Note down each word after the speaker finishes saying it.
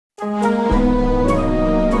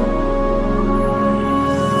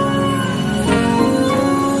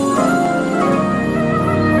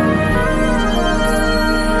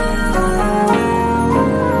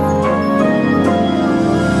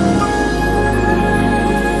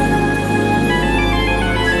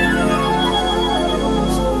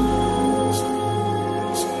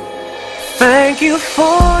Thank you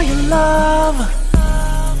for your love.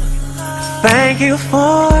 Thank you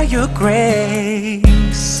for your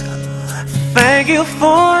grace. Thank you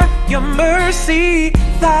for your mercy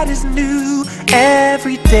that is new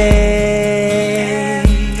every day.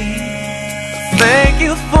 Thank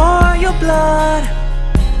you for your blood.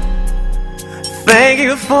 Thank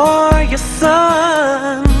you for your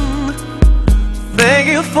Son. Thank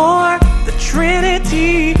you for the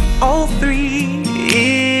Trinity, all three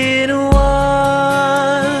in one.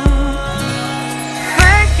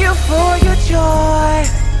 Thank you for your joy.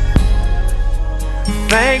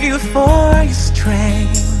 Thank you for your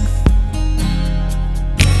strength.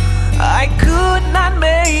 I could not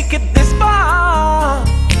make it this far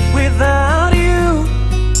without you.